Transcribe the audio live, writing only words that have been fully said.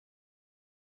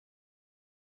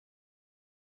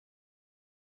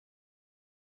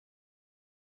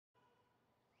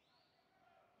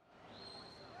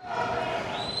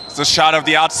It's a shot of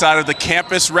the outside of the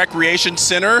campus recreation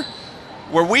center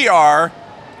where we are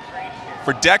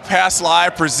for Deck Pass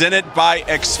Live, presented by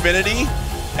Xfinity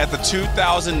at the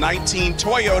 2019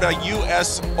 Toyota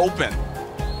U.S. Open.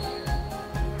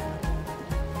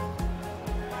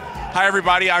 Hi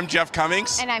everybody, I'm Jeff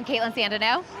Cummings. And I'm Caitlin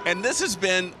Sandino. And this has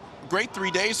been a great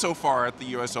 3 days so far at the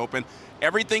U.S. Open.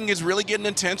 Everything is really getting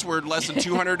intense. We're less than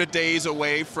 200 days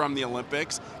away from the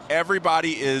Olympics.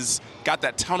 Everybody is got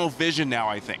that tunnel vision now,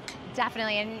 I think.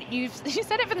 Definitely, and you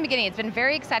said it from the beginning. It's been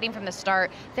very exciting from the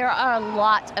start. There are a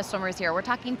lot of swimmers here. We're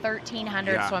talking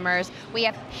 1,300 swimmers. We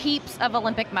have heaps of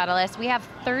Olympic medalists. We have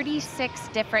 36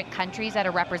 different countries that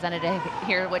are represented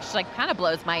here, which kind of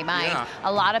blows my mind. Yeah.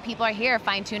 A lot of people are here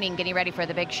fine-tuning, getting ready for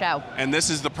the big show. And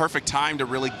this is the perfect time to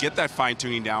really get that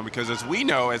fine-tuning down, because as we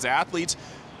know, as athletes,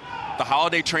 the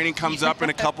holiday training comes up in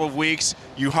a couple of weeks.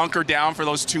 You hunker down for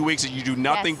those 2 weeks and you do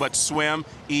nothing but swim,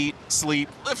 eat, sleep,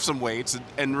 lift some weights,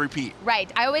 and repeat.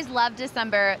 Right. I always loved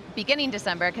December, beginning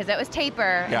December, because it was taper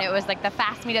and it was like the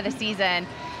fast meet of the season.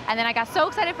 And then I got so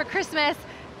excited for Christmas.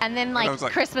 And then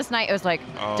Christmas night, it was like,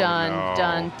 dun,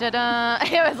 dun, dun, dun.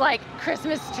 It was like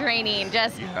Christmas training,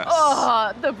 just,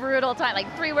 the brutal time,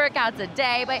 like 3 workouts a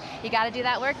day. But you got to do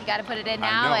that work. You got to put it in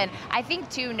now. And I think,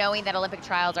 too, knowing that Olympic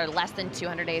trials are less than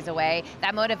 200 days away,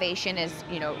 that motivation is,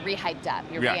 re-hyped up.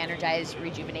 You're re-energized,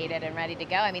 rejuvenated, and ready to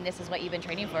go. I mean, this is what you've been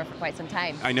training for quite some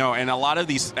time. I know. And a lot of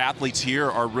these athletes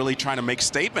here are really trying to make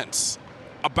statements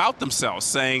about themselves,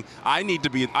 saying, I'm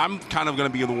kind of going to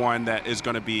be the one that is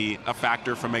going to be a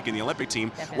factor for making the Olympic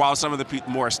team, while some of the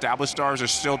more established stars are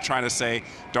still trying to say,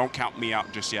 don't count me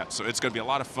out just yet. So it's going to be a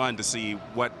lot of fun to see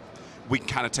what we can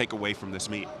kind of take away from this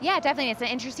meet. Yeah, definitely. It's an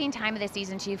interesting time of the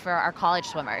season, too, for our college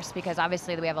swimmers, because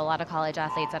obviously we have a lot of college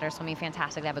athletes that are swimming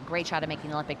fantastic. They have a great shot at making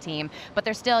the Olympic team, but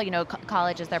they're still,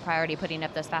 college is their priority, putting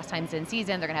up those fast times in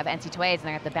season. They're going to have NC2As, and they're going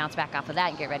to have to bounce back off of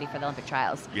that and get ready for the Olympic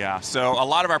trials. Yeah, so a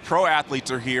lot of our pro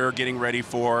athletes are here getting ready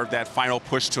for that final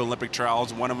push to Olympic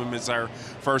trials. One of them is our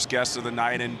first guest of the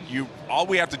night, and all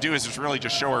we have to do is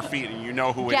just show her feet, and you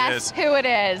know who it is. Guess who it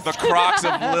is. The Crocs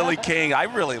of Lilly King. I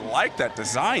really like that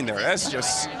design there.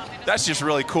 That's just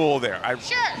really cool there.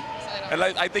 And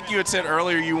I think you had said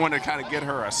earlier you want to kind of get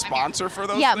her a sponsor for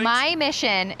those things? Yeah, my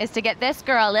mission is to get this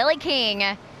girl, Lilly King,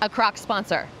 a Crocs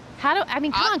sponsor. Come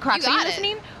on, Crocs, are you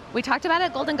listening? We talked about it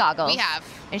at Golden Goggles. We have.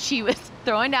 And she was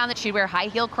throwing down that she'd wear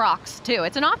high-heeled Crocs, too.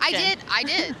 It's an option. I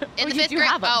did. In the 5th grade.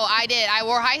 Oh, I did. I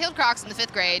wore high-heeled Crocs in the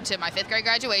 5th grade to my 5th grade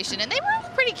graduation, and they were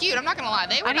pretty cute. I'm not going to lie.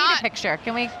 They were I need a picture.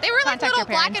 Can we They were like contact little your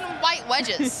black and white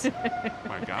wedges. Oh,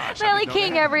 my gosh. Lilly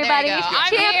King, everybody. There you go.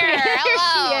 I'm Champion. here.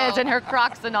 Hello. She is, in her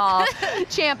Crocs and all.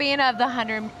 Champion of the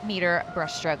 100-meter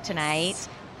breaststroke tonight.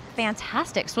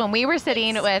 Fantastic swim. We were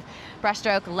sitting with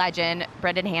breaststroke legend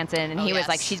Brendan Hansen, and he was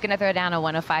like, she's going to throw down a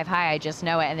 105 high, I just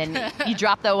know it. And then you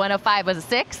dropped the 105, was a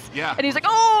 6? Yeah. And he's like,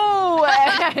 oh!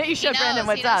 You showed Brendan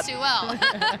what's up. He knows too well.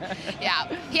 Yeah.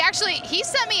 He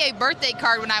sent me a birthday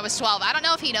card when I was 12. I don't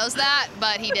know if he knows that,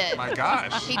 but he did. My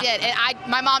gosh. He did. And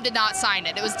my mom did not sign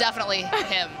it. It was definitely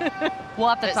him. We'll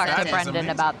have to talk to Brendan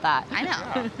about that. I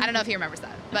know. I don't know if he remembers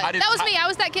that. But that was me. I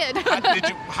was that kid.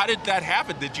 How did that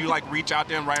happen? Did you reach out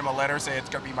to him, write him a letter, say it's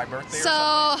going to be my birthday or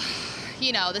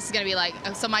something? This is going to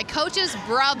be so my coach's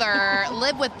brother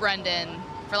lived with Brendan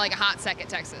for a hot second,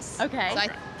 Texas. Okay. So I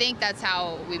think that's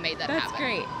how we made that happen. That's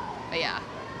great. But yeah.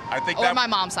 Or my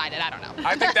mom signed it. I don't know.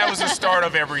 I think that was the start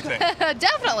of everything.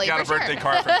 Definitely. Got a birthday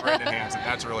card from Brendan Hansen.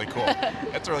 That's really cool.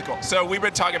 That's really cool. So we've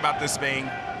been talking about this being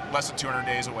less than 200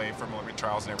 days away from Olympic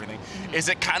trials and everything. Is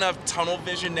it kind of tunnel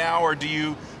vision now, or do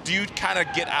you kind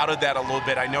of get out of that a little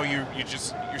bit? I know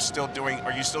are you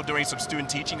still doing some student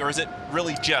teaching, or is it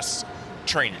really just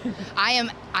training? I'm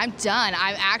done.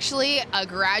 I'm actually a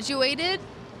graduated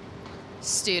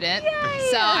student. Yay!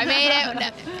 So I made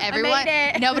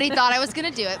it. Nobody thought I was going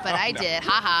to do it, but I did.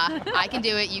 Haha. I can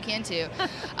do it. You can too.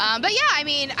 But yeah,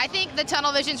 I think the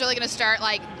tunnel vision is really going to start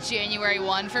January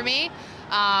 1 for me,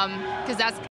 because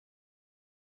that's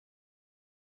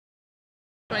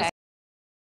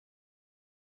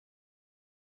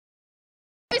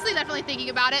obviously definitely thinking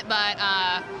about it, but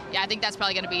yeah, I think that's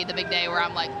probably going to be the big day where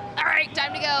I'm like, all right,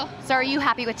 time to go. So are you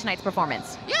happy with tonight's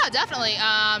performance? Yeah, definitely.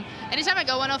 Anytime I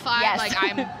go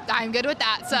 105, I'm good with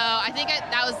that. So I think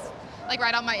that was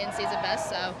right on my in-season best.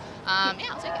 So yeah,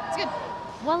 I'll take it. It's good.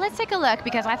 Well, let's take a look,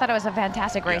 because I thought it was a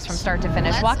fantastic race from start to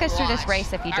finish. Walk us through this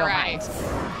race if you don't mind.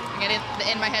 I'm getting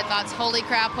in my head thoughts, holy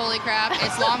crap,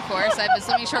 it's long course. I've been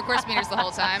swimming short course meters the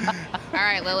whole time. All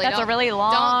right, Lily. That's a really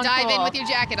long Don't dive pool. in with your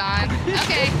jacket on.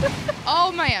 Okay.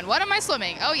 Oh, man, what am I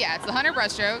swimming? Oh, yeah, it's the 100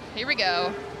 breaststroke. Here we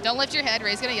go. Don't lift your head.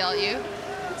 Ray's going to yell at you.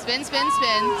 Spin, spin,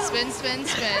 spin, spin, spin,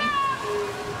 spin.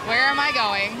 Where am I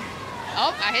going?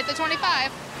 Oh, I hit the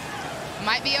 25.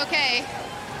 Might be okay.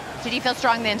 Did you feel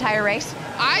strong the entire race?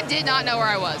 I did not know where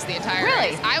I was the entire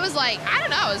race. I was like, I don't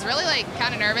know. I was really like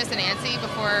kind of nervous and antsy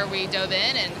before we dove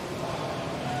in, and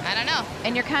I don't know.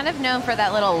 And you're kind of known for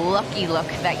that little looky look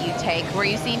that you take. Were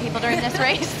you seeing people during this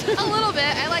race? A little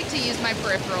bit. I like to use my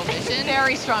peripheral vision.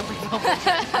 Very strong peripheral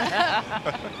vision.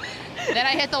 Then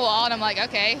I hit the wall, and I'm like,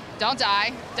 okay, don't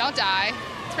die, don't die.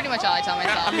 That's pretty much all I tell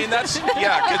myself. I mean, that's,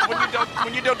 because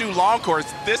when you don't do long course,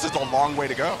 this is a long way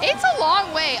to go. It's a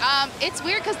long way. It's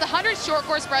weird because the 100 short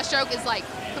course breaststroke is like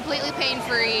completely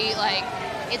pain-free. Like,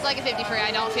 it's like a 50-free.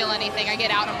 I don't feel anything. I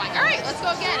get out, and I'm like, all right, let's go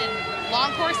again. And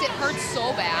long course, it hurts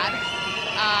so bad.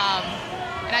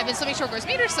 And I've been swimming short course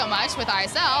meters so much with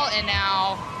ISL, and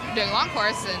now I'm doing long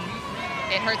course, and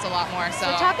it hurts a lot more. So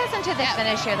talk us into the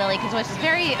finish here, Lily, because what's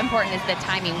very important is the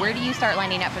timing. Where do you start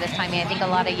lining up for this timing? I think a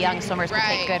lot of young swimmers could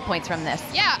take good points from this.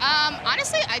 Yeah,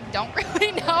 honestly, I don't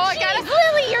really know. Jeez,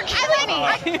 Lily, you're killing me.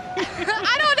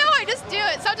 I don't know. I just do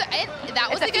it. Sometimes that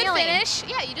was a good finish.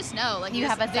 Yeah, you just know. Like you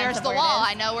have a sense there's of the where wall. it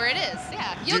is. I know where it is.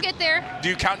 Yeah, you'll get there. Do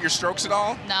you count your strokes at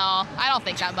all? No, I don't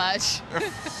think that much.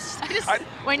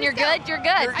 When you're good, you're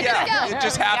good. It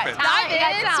just happens. Dive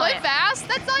in, swim fast.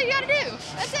 That's all you got to do.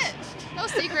 That's it. No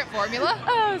secret formula.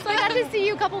 Oh, so I got to see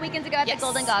you a couple weekends ago at the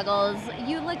Golden Goggles.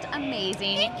 You looked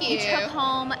amazing. Thank you. You took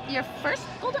home your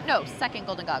second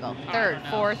Golden Goggle. Third,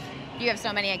 fourth. You have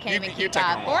so many, I can't even keep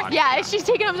up. Fourth? Yeah, she's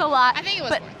taking them a lot. I think it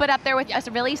was but up there with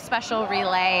a really special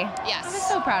relay. Yes. I was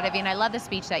so proud of you, and I love the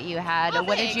speech that you had. Oh,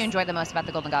 what did you enjoy the most about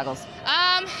the Golden Goggles?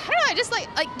 I don't know. I just like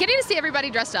getting to see everybody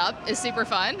dressed up is super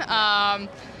fun.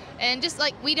 And just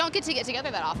like we don't get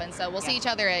together that often, so we'll see each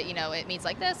other at at meets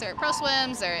like this or at pro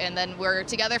swims, and then we're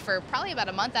together for probably about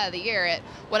a month out of the year at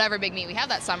whatever big meet we have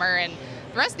that summer, and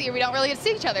the rest of the year we don't really get to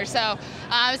see each other. So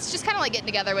it's just kind of like getting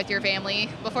together with your family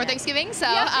before Thanksgiving. So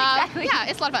exactly. Yeah,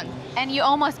 it's a lot of fun. And you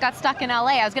almost got stuck in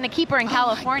LA. I was going to keep her in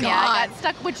California. I got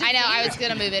stuck. I know. I was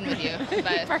going to move in with you.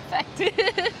 But Perfect.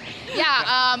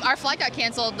 Yeah, our flight got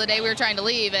canceled the day we were trying to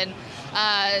leave, and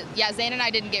Zane and I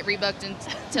didn't get rebooked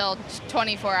until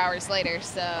 24 hours later.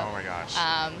 So oh my gosh.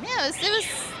 Yeah, it was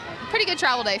a pretty good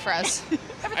travel day for us.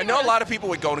 I know a lot of people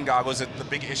with Golden Goggles that the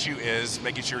big issue is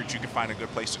making sure that you can find a good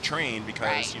place to train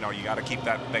because you got to keep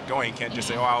that going. You can't just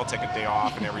say, oh, I'll take a day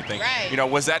off and everything. Right.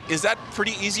 Is that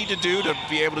pretty easy to do, to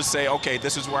be able to say, okay,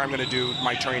 this is where I'm going to do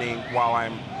my training while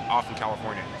I'm off in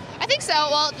California? I think so.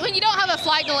 Well, when you don't have a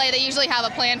flight delay, they usually have a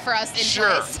plan for us in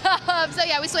place. So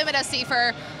yeah, we swam at SC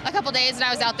for a couple days, and I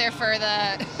was out there for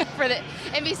the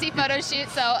NBC photo shoot.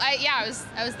 So I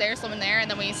was there swimming there,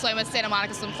 and then we swam with Santa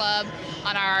Monica Swim Club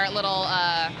on our little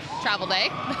travel day.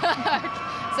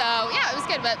 So yeah, it was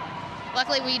good. But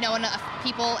luckily, we know enough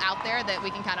people out there that we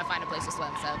can kind of find a place to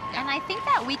swim. So yeah. And I think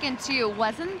that weekend too,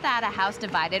 wasn't that a house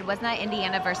divided? Wasn't that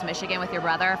Indiana versus Michigan with your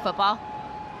brother football?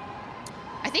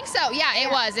 I think so. Yeah, it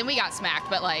was, and we got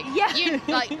smacked. But we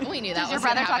knew that. Does your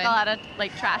brother talk a lot of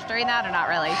trash during that, or not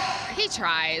really? He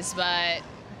tries, but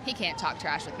he can't talk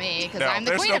trash with me because No, I'm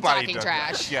the there's queen of nobody talking does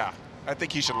trash. that. Yeah, I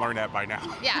think he should learn that by now.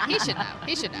 Yeah, he should know.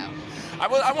 He should know. I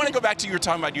want to go back to you were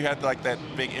talking about you had like that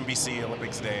big NBC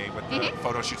Olympics day with the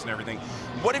photo shoots and everything.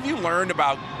 What have you learned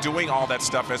about doing all that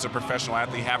stuff as a professional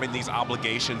athlete, having these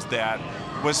obligations that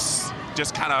was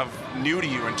just kind of new to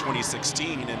you in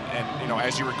 2016, and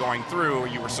as you were going through,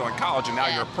 you were still in college, and now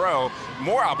you're a pro,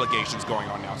 more obligations going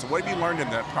on now. So what have you learned in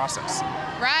that process?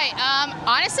 Right.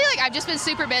 Honestly, I've just been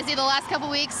super busy the last couple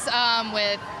weeks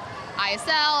with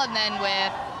ISL, and then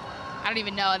with I don't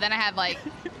even know. And then I had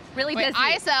really busy.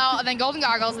 ISL, and then Golden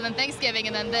Goggles, and then Thanksgiving,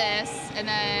 and then this, and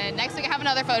then next week I have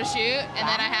another photo shoot, and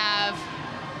then I have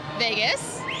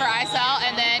Vegas for ISL,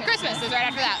 and then Christmas is right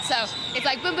after that. So it's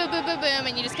like boom, boom, boom, boom, boom,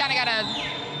 and you just kind of gotta,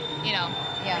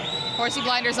 horsey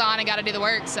blinders on and gotta do the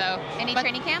work. So any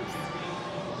training camps?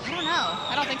 I don't know.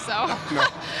 I don't think so. No.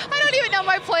 I don't even know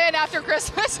my plan after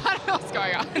Christmas. I don't know what's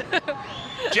going on.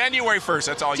 January 1st,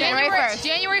 that's all you know.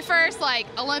 January 1st,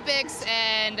 Olympics,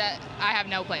 and I have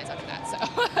no plans after that. So.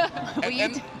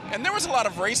 And there was a lot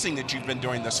of racing that you've been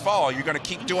doing this fall. You're going to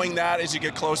keep doing that as you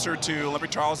get closer to Olympic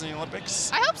trials and the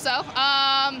Olympics? I hope so.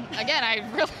 Again, I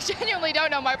really genuinely don't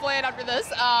know my plan after this.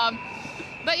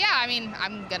 But yeah, I mean,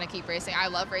 I'm going to keep racing. I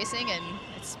love racing, and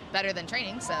it's better than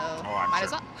training, so might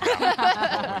as well.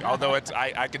 Yeah. Although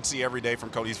I can see every day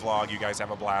from Cody's vlog, you guys have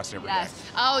a blast every day.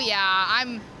 Oh yeah,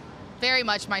 I'm very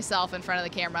much myself in front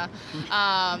of the camera.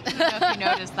 I don't know if you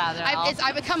noticed that at all.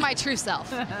 I've become my true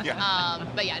self. Yeah.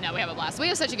 But yeah, no, we have a blast. We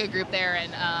have such a good group there,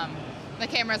 and the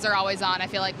cameras are always on. I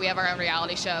feel like we have our own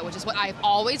reality show, which is what I've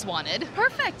always wanted.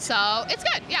 Perfect. So it's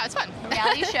good. Yeah, it's fun.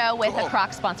 Reality show with a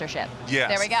Crocs sponsorship. Yes.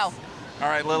 There we go. All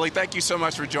right, Lily, thank you so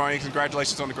much for joining.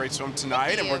 Congratulations on the great swim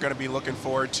tonight. And we're going to be looking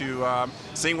forward to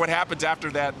seeing what happens after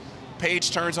that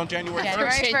page turns on January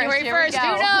 1st. January 1st,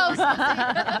 who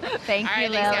knows? Thank you,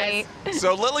 Lily.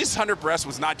 So Lily's 100 breast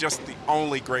was not just the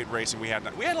only great racing we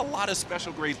had. We had a lot of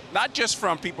special grades, not just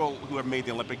from people who have made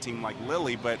the Olympic team like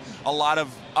Lily, but a lot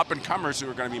of up-and-comers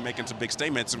who are going to be making some big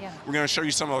statements. And we're going to show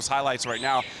you some of those highlights right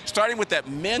now, starting with that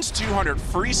men's 200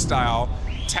 freestyle.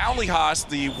 Townley Haas,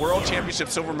 the World Championship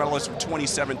silver medalist from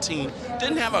 2017,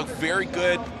 didn't have a very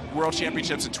good World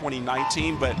Championships in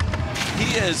 2019, but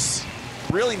he is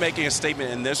really making a statement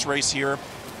in this race here.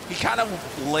 He kind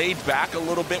of laid back a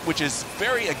little bit, which is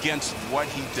very against what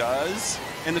he does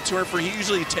in the 200 free. He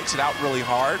usually takes it out really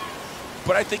hard,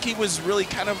 but I think he was really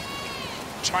kind of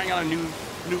trying out a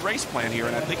new race plan here,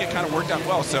 and I think it kind of worked out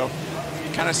well. So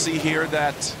you kind of see here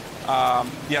that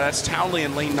that's Townley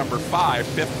in lane number 5,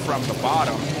 5th from the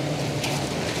bottom.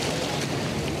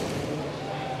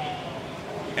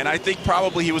 And I think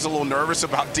probably he was a little nervous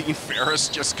about Dean Ferris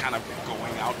just kind of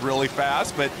going out really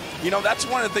fast. But, that's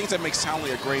one of the things that makes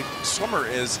Townley a great swimmer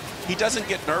is he doesn't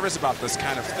get nervous about this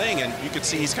kind of thing. And you can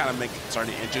see he's kind of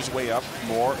starting to inch his way up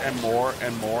more and more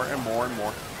and more and more and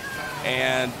more.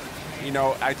 And,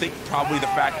 I think probably the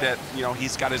fact that,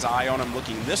 he's got his eye on him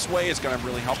looking this way is going to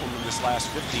really help him in this last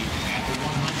 50.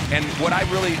 And what I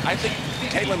think,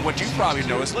 Caitlin, what you probably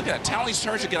noticed, look at that, Townley's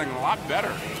turns are getting a lot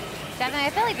better. Definitely, I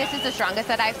feel like this is the strongest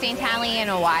that I've seen Townley in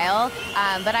a while,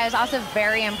 but I was also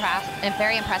very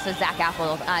impressed with Zach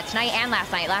Apple tonight and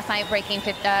last night. Last night breaking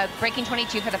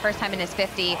 22 for the first time in his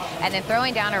 50, and then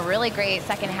throwing down a really great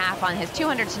second half on his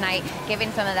 200 tonight,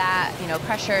 giving some of that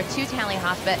pressure to Townley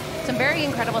Haas, but some very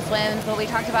incredible swims. What we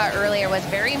talked about earlier was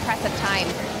very impressive time.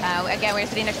 Again, we were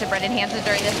sitting next to Brendan Hansen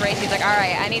during this race. He's like, all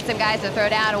right, I need some guys to throw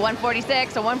down a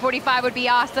 146, a 145 would be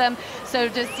awesome. So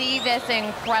to see this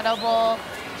incredible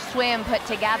swim put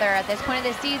together at this point of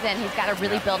the season, he's got to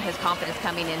really build his confidence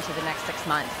coming into the next 6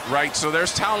 months. Right, so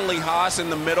there's Townley Haas in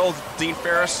the middle, Dean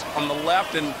Ferris on the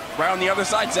left, and right on the other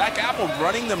side, Zach Apple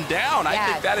running them down. I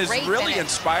think that is really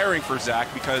inspiring for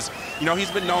Zach because,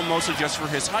 he's been known mostly just for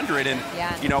his 100,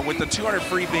 and, with the 200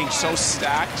 free being so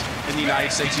stacked in the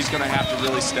United States, he's going to have to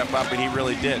really step up, and he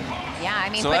really did. Yeah,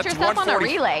 I mean, so put yourself on a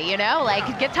relay,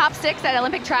 like get top 6 at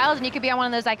Olympic trials and you could be on one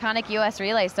of those iconic U.S.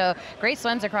 relays. So great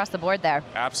swims across the board there.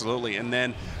 Absolutely. And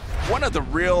then one of the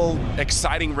real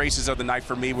exciting races of the night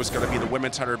for me was going to be the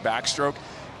women's 100 backstroke.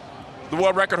 The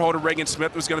world record holder, Regan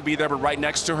Smith, was going to be there, but right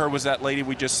next to her was that lady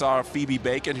we just saw, Phoebe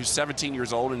Bacon, who's 17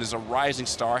 years old and is a rising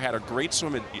star, had a great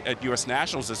swim at U.S.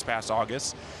 Nationals this past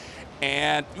August.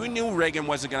 And we knew Regan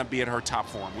wasn't going to be at her top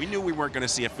form. We knew we weren't going to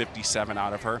see a 57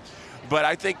 out of her. But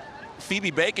I think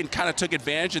Phoebe Bacon kind of took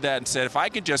advantage of that and said, if I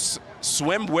could just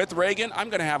swim with Regan,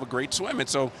 I'm going to have a great swim. And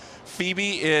so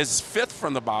Phoebe is 5th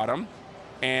from the bottom,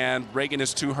 and Regan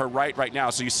is to her right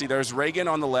now. So you see there's Regan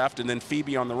on the left and then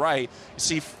Phoebe on the right. You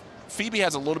see Phoebe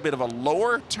has a little bit of a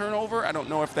lower turnover. I don't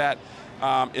know if that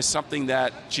is something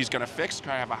that she's going to fix,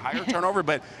 kind of have a higher turnover,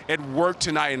 but it worked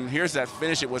tonight. And here's that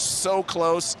finish. It was so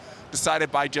close,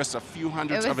 decided by just a few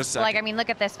hundredths of a second. Look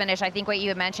at this finish. I think what you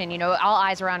had mentioned, all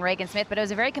eyes were on Regan Smith, but it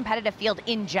was a very competitive field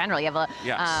in general. You have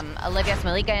Olivia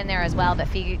Smalika in there as well, but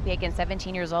Phoebe Bacon,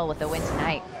 17 years old, with the win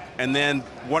tonight. And then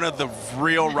one of the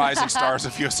real rising stars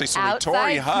of USA swimming,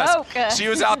 Tori Huss. She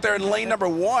was out there in lane number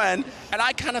 1, and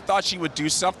I kind of thought she would do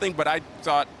something, but I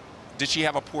thought, did she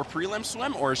have a poor prelim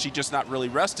swim, or is she just not really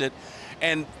rested?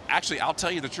 And actually, I'll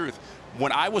tell you the truth.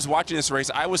 When I was watching this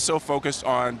race, I was so focused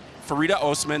on Farida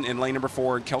Osman in lane number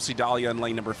 4 and Kelsey Dahlia in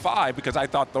lane number 5 because I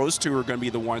thought those two were going to be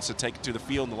the ones to take it to the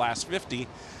field in the last 50.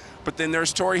 But then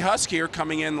there's Tori Huss here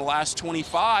coming in the last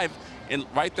 25, and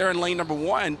right there in lane number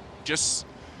 1, just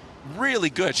really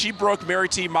good. She broke Mary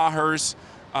T. Maher's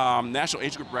national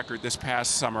age group record this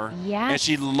past summer. Yeah. And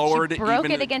she lowered it. She broke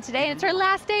it again today, and it's her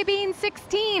last day being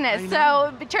 16.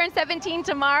 So turns 17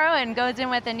 tomorrow and goes in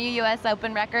with a new U.S.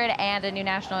 Open record and a new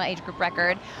national age group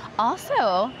record. Also,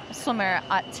 a swimmer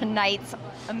at tonight's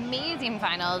amazing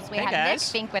finals. We had Nic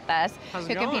Fink with us,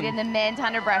 who competed in the men's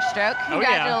 100 breaststroke.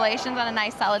 Congratulations on a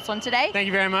nice solid swim today. Thank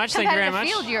you very much. Thank you very much.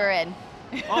 Field you were in.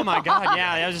 Oh my God,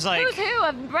 yeah. I was just like, who's who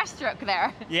of breaststroke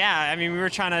there? Yeah, I mean, we were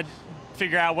trying to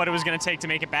figure out what it was going to take to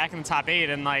make it back in the top 8,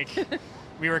 and like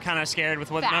we were kind of scared with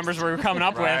what numbers we were coming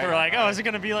up with. We were like, oh, is it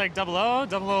going to be like double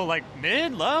O, like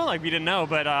mid, low? Like we didn't know,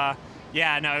 but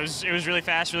yeah, no, it was really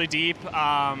fast, really deep.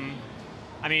 I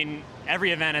mean,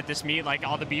 every event at this meet, like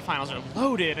all the B finals are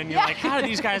loaded, and you're like, how did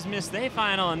these guys miss the A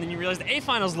final? And then you realize the A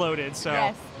final's loaded.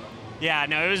 So Yeah,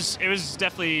 no, it was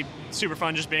definitely super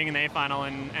fun just being in the A final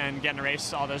and getting to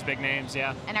race all those big names.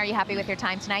 Yeah. And are you happy with your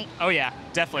time tonight? Oh yeah,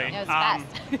 definitely. It was fast.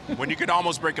 When you could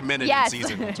almost break a minute in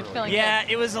season. It's really yeah,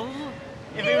 it was a little.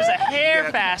 If it was a hair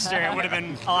faster, it would have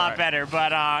been a lot better.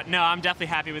 But no, I'm definitely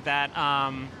happy with that.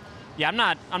 Yeah,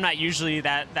 I'm not usually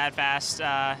that fast,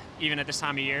 even at this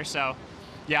time of year. So,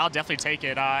 yeah, I'll definitely take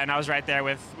it. And I was right there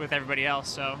with everybody else.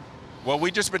 So. Well,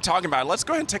 we've just been talking about it. Let's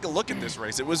go ahead and take a look at this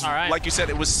race. It was, like you said,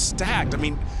 it was stacked. I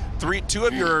mean, two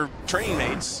of your training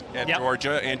mates at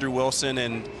Georgia, Andrew Wilson,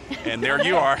 and there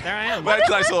you are. There I am.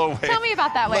 Nice little wave. Tell me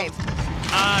about that wave.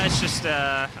 It's just,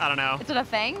 I don't know. Is it a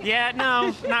thing? Yeah,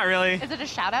 no, not really. Is it a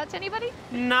shout out to anybody?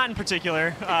 Not in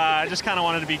particular. Just kind of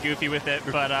wanted to be goofy with it,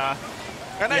 but.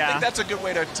 And I think that's a good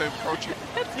way to approach it.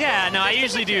 Yeah, no, I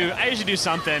usually do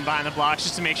something behind the blocks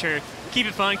just to make sure, keep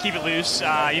it fun, keep it loose.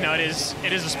 You know, it is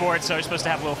a sport, so you're supposed to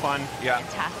have a little fun. Yeah.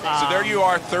 Fantastic. So there you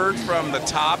are, third from the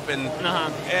top,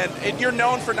 and you're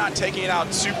known for not taking it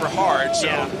out super hard. So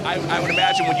I would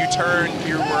imagine when you turn,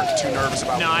 you weren't too nervous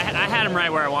about it. No, I had him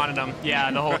right where I wanted him. Yeah,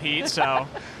 the whole heat. So.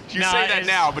 You say that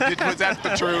now, but was that the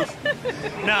truth?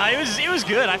 No, it was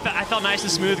good. I felt nice and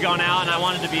smooth going out, and I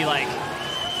wanted to be like.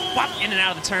 In and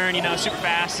out of the turn, you know, super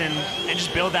fast and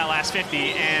just build that last 50.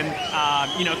 And,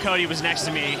 you know, Cody was next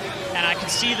to me, and I could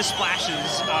see the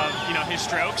splashes of, you know, his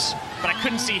strokes, but I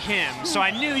couldn't see him. So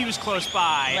I knew he was close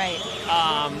by.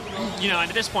 Right. You know, and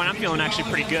at this point, I'm feeling actually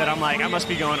pretty good. I'm like, I must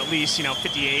be going at least, you know,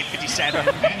 58,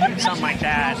 57, something like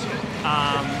that.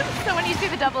 So when you see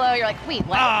the 00, you're like, wait,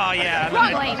 what? Oh, yeah.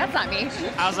 Wrong lane, that's not me.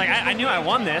 I was like, I knew I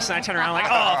won this, and I turned around like,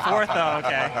 oh, fourth, oh,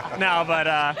 okay. No,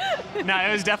 but no,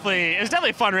 it was definitely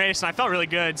a fun race, and I felt really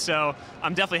good, so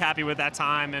I'm definitely happy with that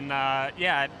time, and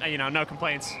yeah, you know, no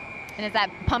complaints. And does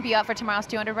that pump you up for tomorrow's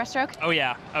 200 breaststroke? Oh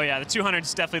yeah, the 200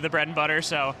 is definitely the bread and butter,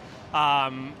 so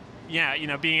yeah, you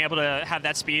know, being able to have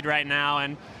that speed right now,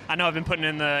 and I know I've been putting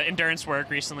in the endurance work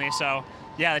recently, so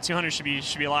yeah, the 200 should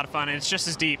be a lot of fun, and it's just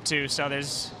as deep too, so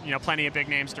there's, you know, plenty of big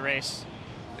names to race.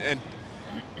 And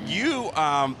you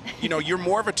know, you're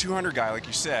more of a 200 guy, like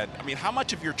you said. I mean, how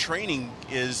much of your training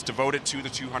is devoted to the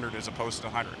 200 as opposed to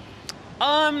 100?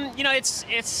 You know, it's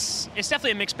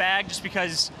definitely a mixed bag, just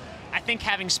because I think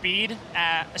having speed,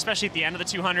 especially at the end of the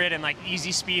 200, and like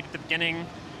easy speed at the beginning,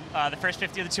 the first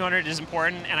 50 of the 200 is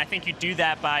important, and I think you do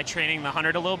that by training the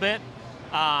 100 a little bit,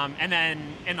 and then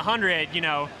in the 100, you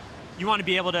know, you want to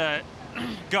be able to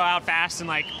go out fast and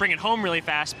like bring it home really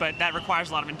fast, but that requires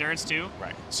a lot of endurance too.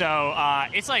 Right. So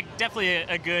it's like definitely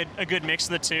a good mix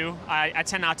of the two. I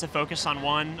tend not to focus on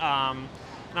one. And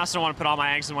I also don't want to put all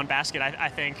my eggs in one basket. I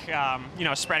think you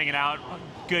know, spreading it out,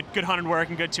 good 100 work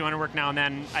and good 200 work now and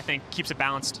then, I think keeps it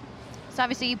balanced. So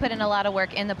obviously you put in a lot of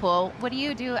work in the pool. What do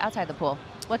you do outside the pool?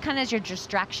 What kind of is your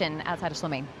distraction outside of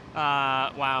swimming?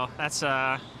 Wow, that's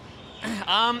I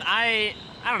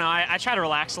don't know. I try to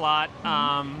relax a lot.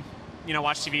 You know,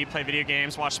 watch TV, play video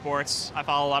games, watch sports. I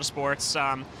follow a lot of sports.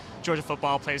 Georgia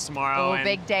football plays tomorrow. Oh,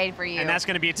 big day for you. And that's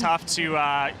going to be tough to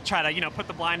try to, you know, put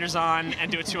the blinders on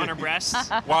and do a 200 breast.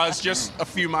 While it's just a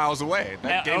few miles away.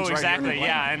 That game's exactly, right here.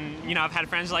 Yeah. And, you know, I've had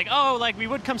friends like, oh, like, we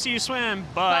would come see you swim.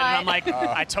 But and I'm like,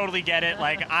 I totally get it.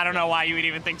 Like, I don't know why you would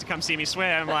even think to come see me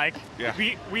swim. Like,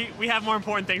 we have more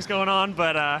important things going on.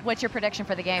 But what's your prediction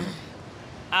for the game?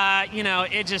 You know,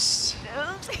 it just...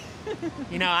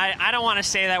 You know, I don't want to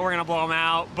say that we're gonna blow them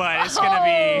out, but it's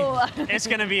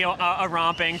gonna be a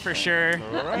romping for sure.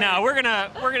 Right. No,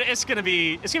 it's gonna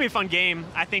be a fun game.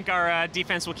 I think our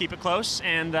defense will keep it close,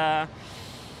 and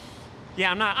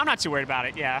yeah, I'm not too worried about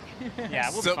it. Yeah,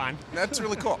 we'll be fine. That's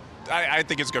really cool. I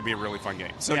think it's going to be a really fun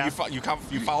game. So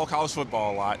you follow college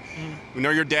football a lot. We know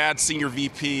your dad's senior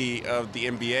VP of the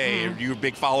NBA. Are you a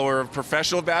big follower of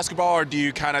professional basketball, or do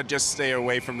you kind of just stay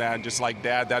away from that and just like,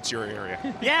 Dad, that's your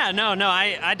area? Yeah, no,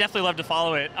 I definitely love to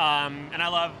follow it, and I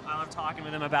love talking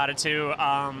with him about it too.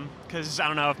 Because I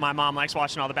don't know if my mom likes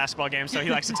watching all the basketball games, so he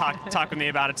likes to talk with me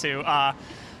about it too.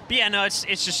 But yeah, no, it's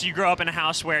just you grow up in a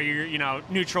house where you're, you know,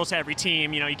 neutral to every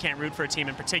team. You know, you can't root for a team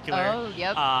in particular. Oh,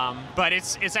 yep. But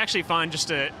it's actually fun just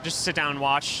to sit down and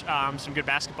watch some good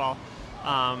basketball.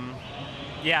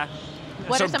 Yeah.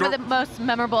 What are some of the most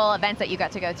memorable events that you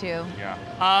got to go to?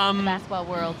 Yeah. In the basketball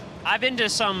world. I've been to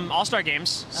some All-Star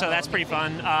games, so that's pretty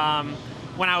fun.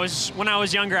 When I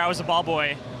was younger, I was a ball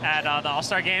boy at the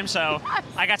All-Star game, so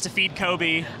I got to feed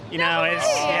Kobe. You know, it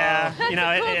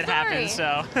happens.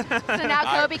 So. So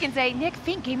now Kobe can say, Nic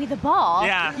Fink gave me the ball.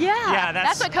 Yeah.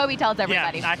 That's what Kobe tells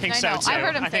everybody. Yeah, I think so too. I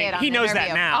heard him say it on he knows the that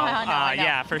interview. now. I know.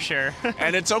 Yeah, for sure.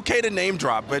 And it's okay to name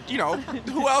drop, but you know,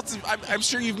 who else? I'm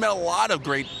sure you've met a lot of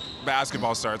great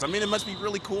basketball stars. I mean, it must be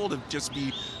really cool to just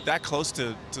be that close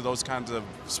to those kinds of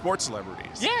sports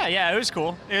celebrities. Yeah, it was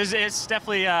cool. It's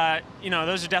definitely,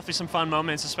 those are definitely some fun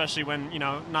moments, especially when,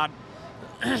 not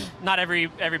every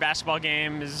basketball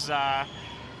game is,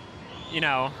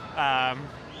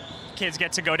 kids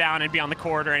get to go down and be on the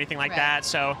court or anything like that.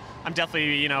 So I'm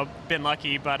definitely, been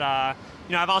lucky. But,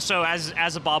 I've also,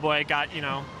 as a ball boy, got,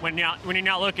 when you're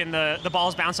not looking, the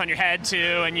balls bounce on your head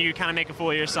too, and you kind of make a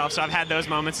fool of yourself. So I've had those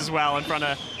moments as well in front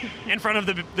of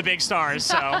the big stars.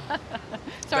 So.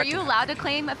 So are you allowed to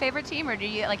claim a favorite team, or do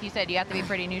you, like you said, you have to be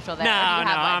pretty neutral there? No,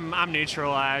 I'm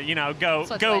neutral. Go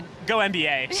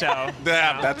NBA. So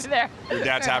that's your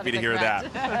dad's happy to hear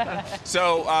that.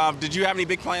 So did you have any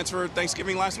big plans for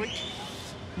Thanksgiving last week?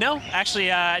 No,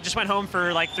 actually, I just went home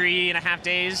for like 3.5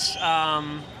 days.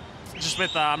 Just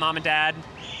with mom and dad,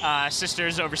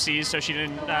 sister's overseas, so she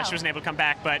didn't. She wasn't able to come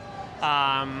back. But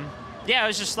it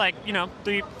was just like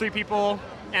three people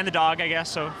and the dog, I guess,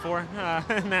 so 4.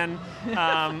 And then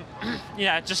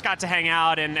just got to hang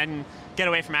out and get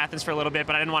away from Athens for a little bit.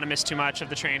 But I didn't want to miss too much of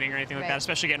the training or anything like that,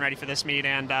 especially getting ready for this meet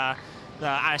and the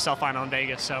ISL final in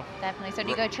Vegas. So definitely. So do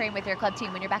you go train with your club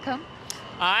team when you're back home?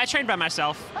 I train by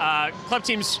myself. Club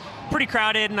team's pretty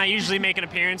crowded, and I usually make an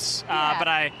appearance. But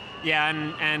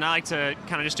and I like to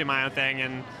kind of just do my own thing,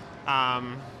 and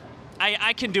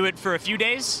I can do it for a few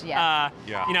days.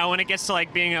 When it gets to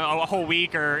like being a whole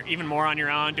week or even more on your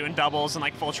own, doing doubles and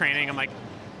like full training, I'm like,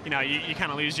 you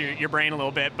kind of lose your brain a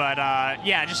little bit. But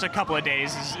just a couple of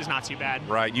days is not too bad.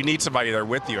 Right, you need somebody there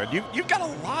with you, and you've got a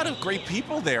lot of great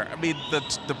people there. I mean,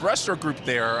 the breaststroke group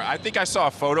there. I think I saw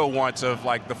a photo once of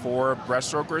like the 4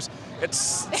 breaststrokers. It's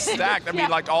stacked. I mean,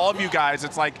 like all of you guys,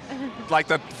 it's like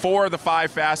the 4 of the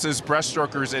 5 fastest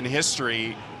breaststrokers in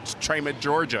history train at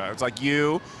Georgia. It's like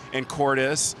you and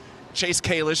Cordis, Chase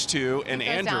Kalish too, and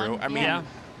Andrew. I mean,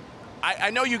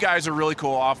 I know you guys are really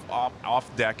cool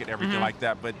off deck and everything like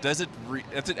that, but does it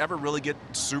ever really get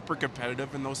super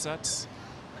competitive in those sets?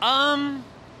 I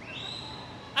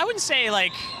wouldn't say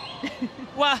like.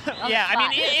 Well, yeah, I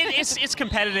mean, it's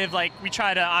competitive. Like, we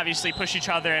try to obviously push each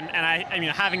other, and I mean,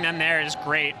 having them there is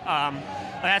great. I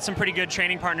had some pretty good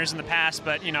training partners in the past,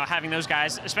 but, having those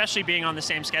guys, especially being on the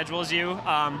same schedule as you,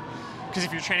 because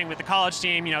if you're training with the college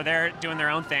team, they're doing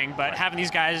their own thing, but having these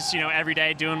guys, every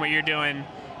day doing what you're doing,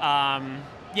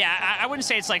 I wouldn't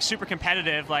say it's, like, super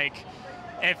competitive, like,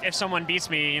 if someone beats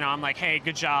me, I'm like, hey,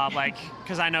 good job, like,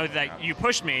 because I know that you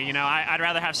pushed me, I'd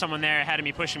rather have someone there ahead of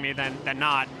me pushing me than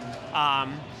not.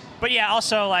 But yeah,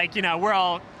 also, like, we're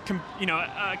all,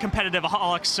 competitive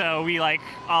aholics, so we, like,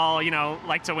 all,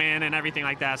 like to win and everything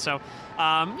like that. So,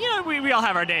 we all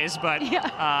have our days, but,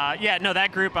 that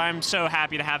group, I'm so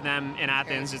happy to have them in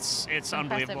Athens. It's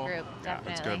unbelievable. Group,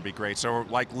 definitely. It's going to be great. So,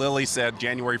 like Lilly said,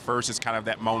 January 1st is kind of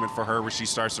that moment for her where she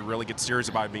starts to really get serious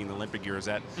about being the Olympic year. Is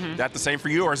that the same for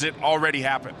you, or has it already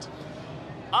happened?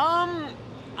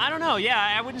 I don't know. Yeah,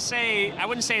 I wouldn't say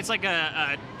it's like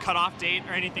a cutoff date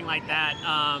or anything like that.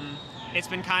 It's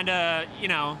been kind of,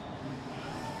 I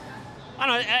don't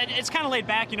know. It's kind of laid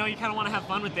back. You kind of want to have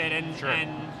fun with it, and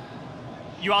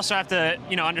you also have to,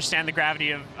 understand the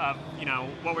gravity of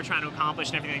what we're trying to accomplish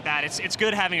and everything like that. It's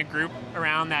good having a group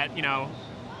around that.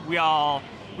 We all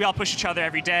push each other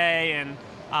every day, and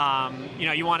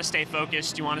you want to stay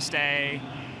focused. You want to stay.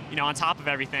 On top of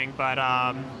everything. But,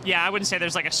 I wouldn't say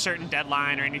there's like a certain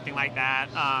deadline or anything like that.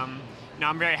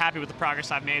 I'm very happy with the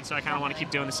progress I've made, so I kind of want to keep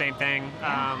doing the same thing.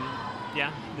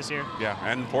 This year. Yeah,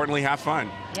 and importantly, have fun.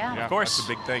 Yeah, of course. That's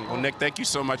a big thing. Well, Nic, thank you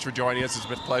so much for joining us. It's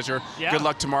been a pleasure. Yeah. Good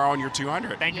luck tomorrow on your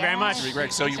 200. Thank you very much. It'll be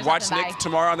great. So you watch Nic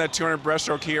tomorrow on that 200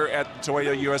 breaststroke here at the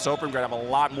Toyota U.S. Open. We're going to have a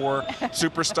lot more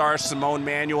superstars. Simone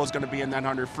Manuel is going to be in that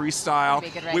 100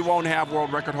 freestyle. We won't have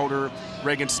world record holder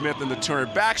Reagan Smith in the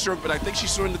 200 backstroke, but I think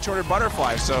she's swimming the 200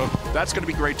 butterfly. So that's going to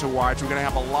be great to watch. We're going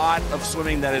to have a lot of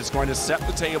swimming that is going to set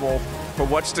the table for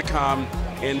what's to come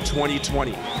in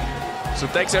 2020. So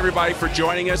thanks, everybody, for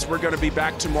joining us. We're going to be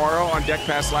back tomorrow on Deck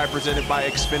Pass Live, presented by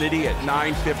Xfinity at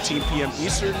 9:15 p.m.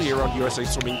 Eastern here on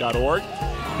usaswimming.org.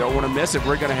 Don't want to miss it.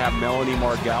 We're going to have Melanie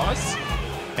Margalis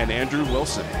and Andrew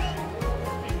Wilson.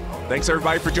 Thanks,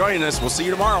 everybody, for joining us. We'll see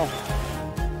you tomorrow.